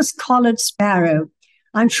rufous collared sparrow.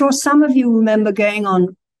 I'm sure some of you remember going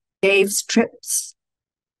on Dave's trips.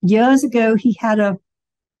 Years ago, he had a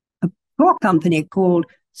tour company called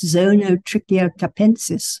Zonotrichia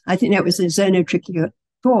capensis. I think that was the Zonotrichia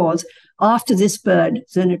tours after this bird,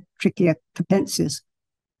 Zonotrichia capensis.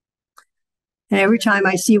 And every time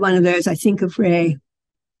I see one of those, I think of Ray.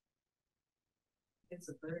 It's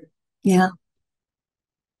a bird. Yeah.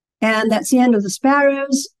 And that's the end of the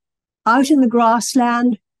sparrows. Out in the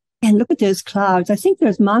grassland, and look at those clouds. I think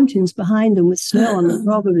there's mountains behind them with snow on them,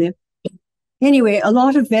 probably. Anyway, a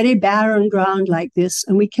lot of very barren ground like this.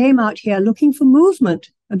 And we came out here looking for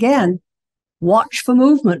movement. Again, watch for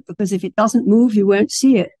movement, because if it doesn't move, you won't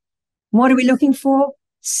see it. What are we looking for?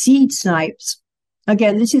 Seed snipes.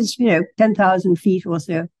 Again, this is, 10,000 feet or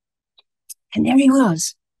so. And there he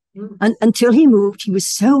was. And until he moved, he was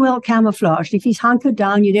so well camouflaged. If he's hunkered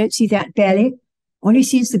down, you don't see that belly. All you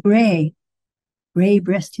see is the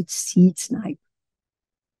gray-breasted seed snipe.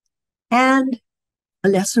 And a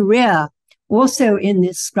lesser rare, also in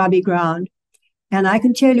this scrubby ground. And I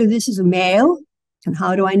can tell you this is a male. And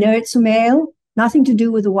how do I know it's a male? Nothing to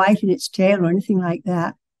do with the white in its tail or anything like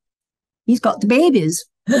that. He's got the babies.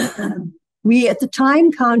 We, at the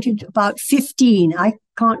time, counted about 15. I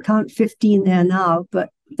can't count 15 there now, but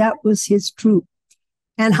that was his troop.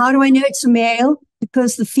 And how do I know it's a male?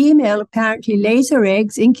 Because the female apparently lays her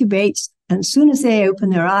eggs, incubates, and as soon as they open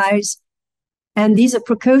their eyes, and these are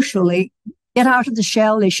precocial, they get out of the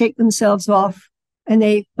shell, they shake themselves off, and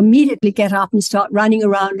they immediately get up and start running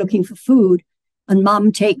around looking for food, and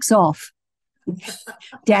mom takes off.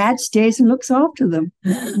 Dad stays and looks after them.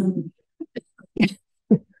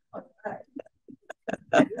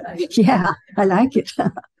 Yeah, I like it.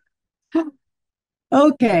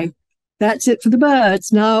 Okay, that's it for the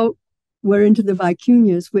birds. Now we're into the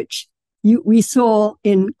vicuñas, which we saw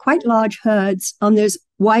in quite large herds on those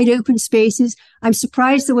wide open spaces. I'm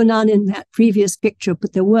surprised there were none in that previous picture,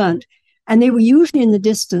 but there weren't. And they were usually in the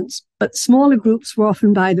distance, but smaller groups were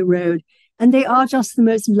often by the road. And they are just the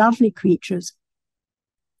most lovely creatures.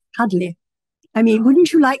 Cuddly. I mean,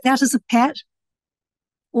 wouldn't you like that as a pet?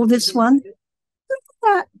 Or this one? Look at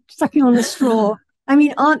that, sucking on the straw. I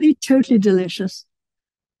mean, aren't they totally delicious?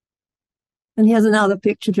 And here's another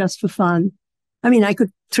picture just for fun. I mean, I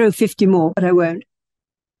could throw 50 more, but I won't.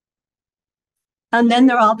 And then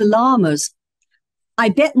there are the llamas. I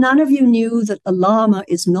bet none of you knew that a llama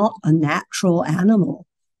is not a natural animal.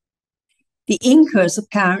 The Incas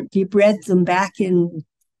apparently bred them back in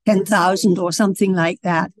 10,000 or something like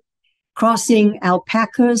that, crossing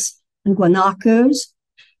alpacas and guanacos,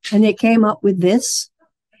 and they came up with this.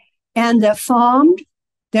 And they're farmed.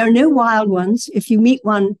 There are no wild ones. If you meet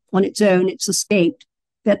one on its own, it's escaped.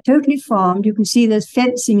 They're totally farmed. You can see there's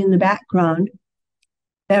fencing in the background.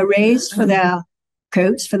 They're raised for their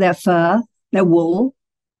coats, for their fur, their wool,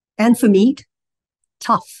 and for meat.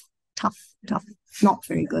 Tough. Not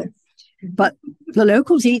very good. But the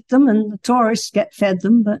locals eat them and the tourists get fed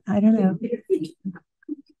them, but I don't know.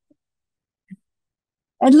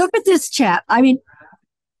 And look at this chap. I mean,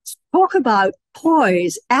 talk about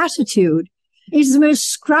poise, attitude. He's the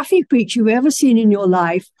most scruffy creature you've ever seen in your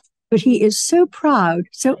life, but he is so proud,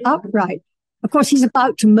 so upright. Of course, he's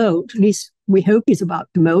about to molt. At least we hope he's about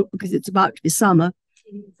to molt because it's about to be summer.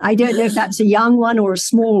 I don't know if that's a young one or a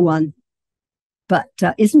small one, but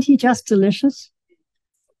isn't he just delicious?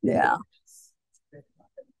 Yeah.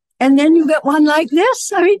 And then you get one like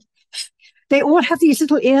this. I mean, they all have these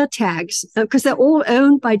little ear tags because they're all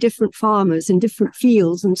owned by different farmers in different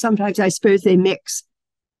fields. And sometimes I suppose they mix.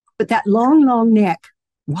 But that long neck,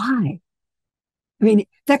 why? I mean,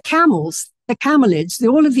 they're camels, they're camelids.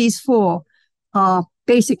 All of these four are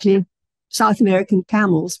basically South American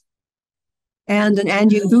camels. And an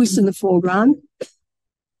Andean goose in the foreground.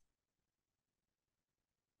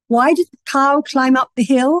 Why did the cow climb up the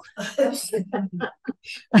hill?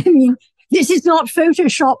 I mean, this is not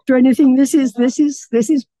photoshopped or anything. This is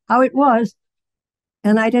how it was.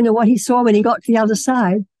 And I don't know what he saw when he got to the other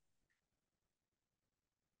side.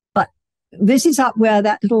 But this is up where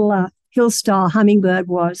that little hill star hummingbird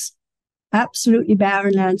was. Absolutely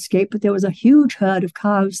barren landscape, but there was a huge herd of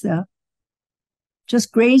cows there,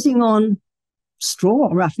 just grazing on straw,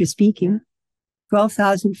 roughly speaking,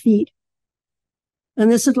 12,000 feet. And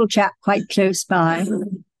this little chap quite close by.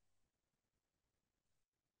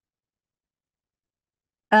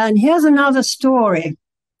 And here's another story.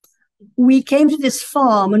 We came to this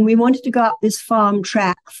farm and we wanted to go up this farm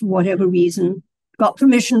track for whatever reason. Got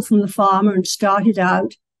permission from the farmer and started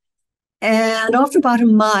out. And after about a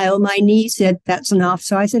mile, my knee said, that's enough.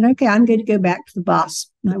 So I said, okay, I'm going to go back to the bus.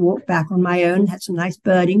 And I walked back on my own, had some nice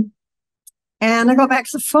birding. And I got back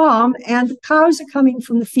to the farm and the cows are coming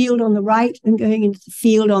from the field on the right and going into the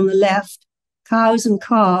field on the left, cows and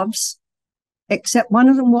calves, except one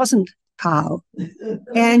of them wasn't a cow.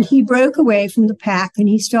 And he broke away from the pack and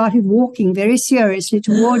he started walking very seriously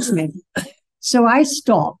towards me. So I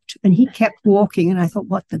stopped and he kept walking and I thought,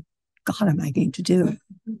 what the God am I going to do?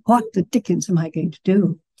 What the dickens am I going to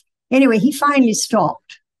do? Anyway, he finally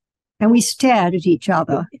stopped and we stared at each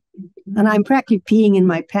other. And I'm practically peeing in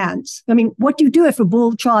my pants. I mean, what do you do if a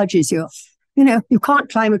bull charges you? You know, you can't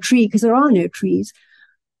climb a tree because there are no trees.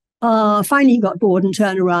 Finally, he got bored and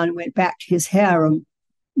turned around and went back to his harem.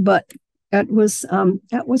 But that was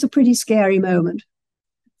a pretty scary moment.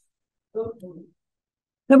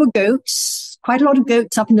 There were goats, quite a lot of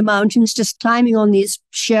goats up in the mountains, just climbing on these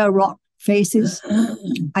sheer rock faces.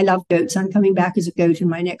 I love goats. I'm coming back as a goat in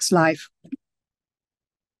my next life.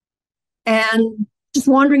 And just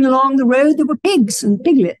wandering along the road, there were pigs and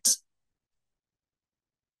piglets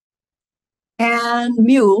and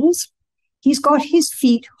mules. He's got his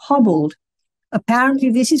feet hobbled. Apparently,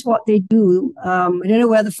 this is what they do. I don't know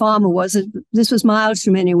where the farmer was. This was miles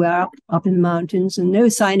from anywhere up in the mountains and no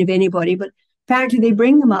sign of anybody, but apparently they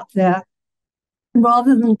bring them up there.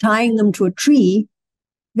 Rather than tying them to a tree,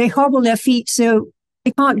 they hobble their feet so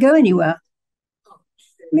they can't go anywhere.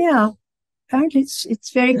 Yeah, apparently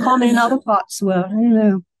it's very common in other parts of the world. I don't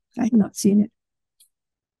know. I have not seen it.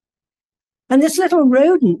 And this little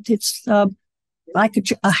rodent, it's like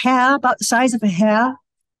a hare, about the size of a hare,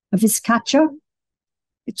 a viscacha.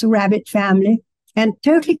 It's a rabbit family, and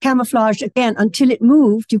totally camouflaged again. Until it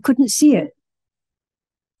moved, you couldn't see it.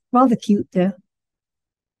 Rather cute there.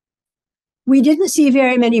 We didn't see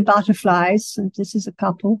very many butterflies, and this is a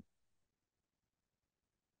couple.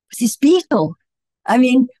 This beetle. I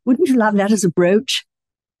mean, wouldn't you love that as a brooch?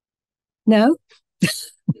 No?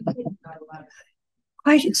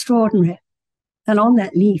 Quite extraordinary. And on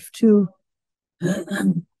that leaf, too.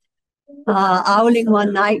 Owling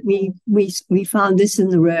one night, we found this in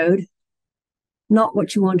the road. Not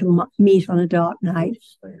what you want to meet on a dark night.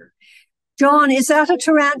 John, is that a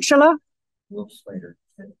tarantula? Wolf spider.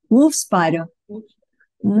 Wolf spider.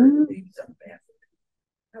 Mm.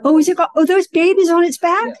 Oh, is it got those babies on its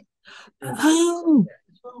back? Yeah. Oh,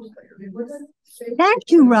 thank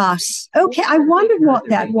you, Russ. Okay, I wondered what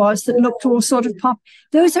that was that looked all sort of pop.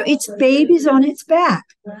 Those are its babies on its back.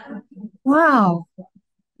 Wow.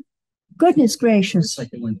 Goodness gracious.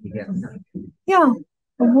 Yeah,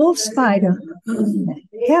 a wolf spider.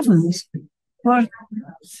 Heavens. Well,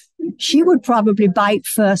 she would probably bite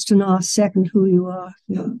first and ask second who you are.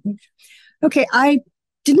 Okay, I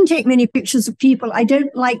didn't take many pictures of people. I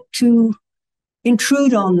don't like to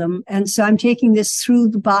intrude on them. And so I'm taking this through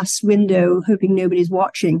the bus window, hoping nobody's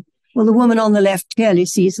watching. Well, the woman on the left clearly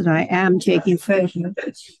sees that I am taking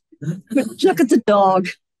photos. But look at the dog.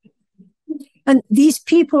 And these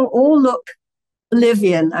people all look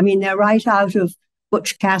Bolivian. I mean, they're right out of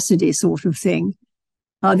Butch Cassidy sort of thing.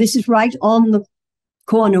 This is right on the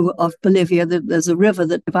corner of Bolivia. There's a river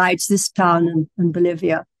that divides this town and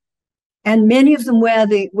Bolivia. And many of them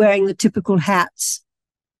wearing the typical hats.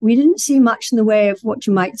 We didn't see much in the way of what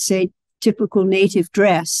you might say typical native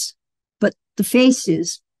dress, but the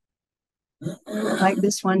faces, like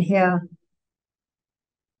this one here.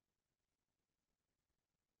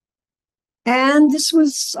 And this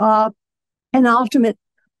was our penultimate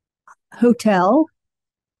hotel,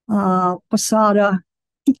 Posada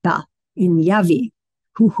Ita in Yavi,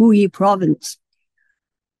 Jujuy province.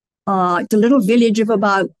 It's a little village of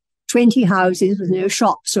about 20 houses with no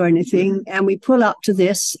shops or anything. And we pull up to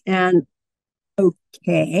this and,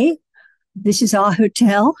 okay, this is our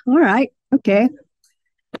hotel. All right, okay.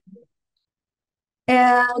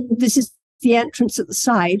 And this is the entrance at the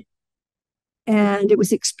side. And it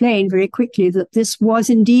was explained very quickly that this was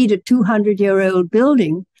indeed a 200-year-old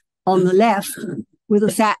building on the left with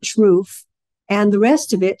a thatch roof. And the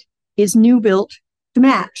rest of it is new built to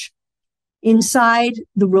match. Inside,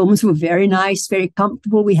 the rooms were very nice, very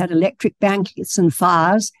comfortable. We had electric blankets and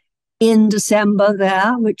fires in December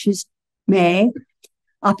there, which is May.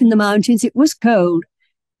 Up in the mountains, it was cold.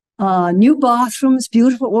 New bathrooms,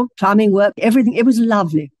 beautiful, all plumbing work, everything. It was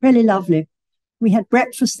lovely, really lovely. We had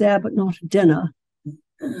breakfast there, but not a dinner.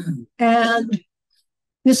 And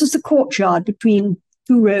this is the courtyard between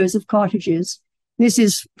two rows of cottages. This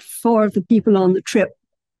is 4 of the people on the trip.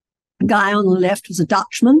 The guy on the left was a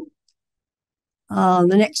Dutchman.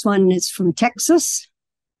 The next one is from Texas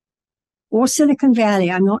or Silicon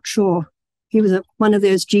Valley. I'm not sure. He was one of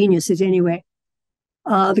those geniuses anyway.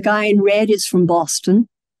 The guy in red is from Boston.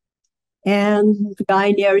 And the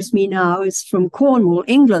guy nearest me now is from Cornwall,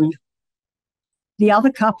 England. The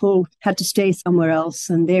other couple had to stay somewhere else,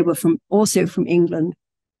 and they were also from England.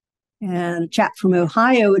 And a chap from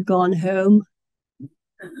Ohio had gone home.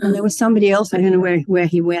 And there was somebody else, I don't know where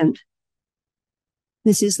he went.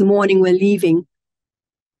 This is the morning we're leaving.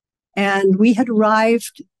 And we had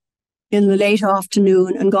arrived in the late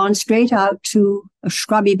afternoon and gone straight out to a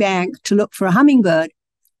scrubby bank to look for a hummingbird.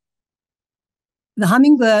 The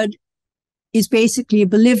hummingbird is basically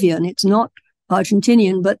Bolivian. It's not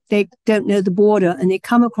Argentinian, but they don't know the border. And they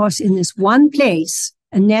come across in this one place,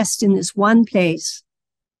 a nest in this one place.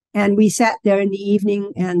 And we sat there in the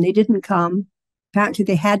evening and they didn't come. Apparently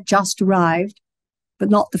they had just arrived, but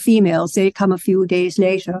not the females. They'd come a few days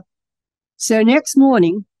later. So next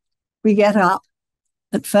morning, we get up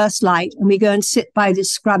at first light, and we go and sit by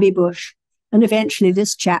this scrubby bush. And eventually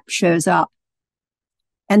this chap shows up.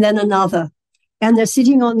 And then another. And they're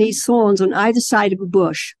sitting on these thorns on either side of a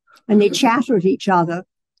bush, and they chatter at each other.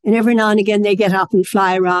 And every now and again they get up and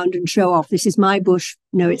fly around and show off. This is my bush.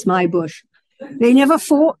 No, it's my bush. They never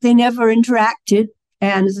fought. They never interacted.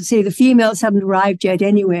 And as I say, the females haven't arrived yet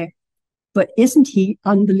anyway. But isn't he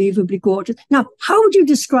unbelievably gorgeous? Now, how would you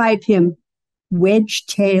describe him?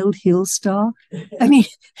 Wedge-tailed hill star? I mean,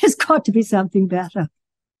 there's got to be something better.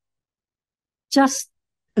 Just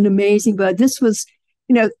an amazing bird. This was,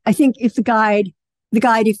 I think if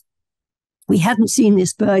if we hadn't seen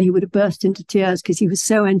this bird, he would have burst into tears because he was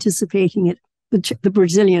so anticipating it, the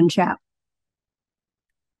Brazilian chap.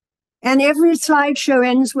 And every slideshow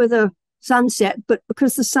ends with a sunset, but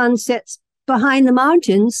because the sun sets behind the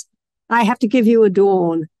mountains, I have to give you a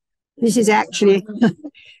dawn. This is actually,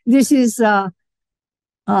 this is Sierra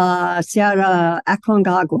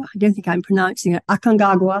Aconcagua. I don't think I'm pronouncing it.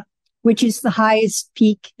 Aconcagua, which is the highest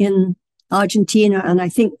peak in Argentina, and I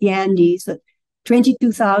think the Andes, at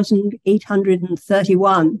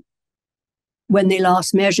 22,831 when they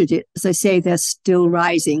last measured it. As I say, they're still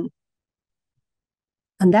rising.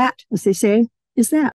 And that, as they say, is that.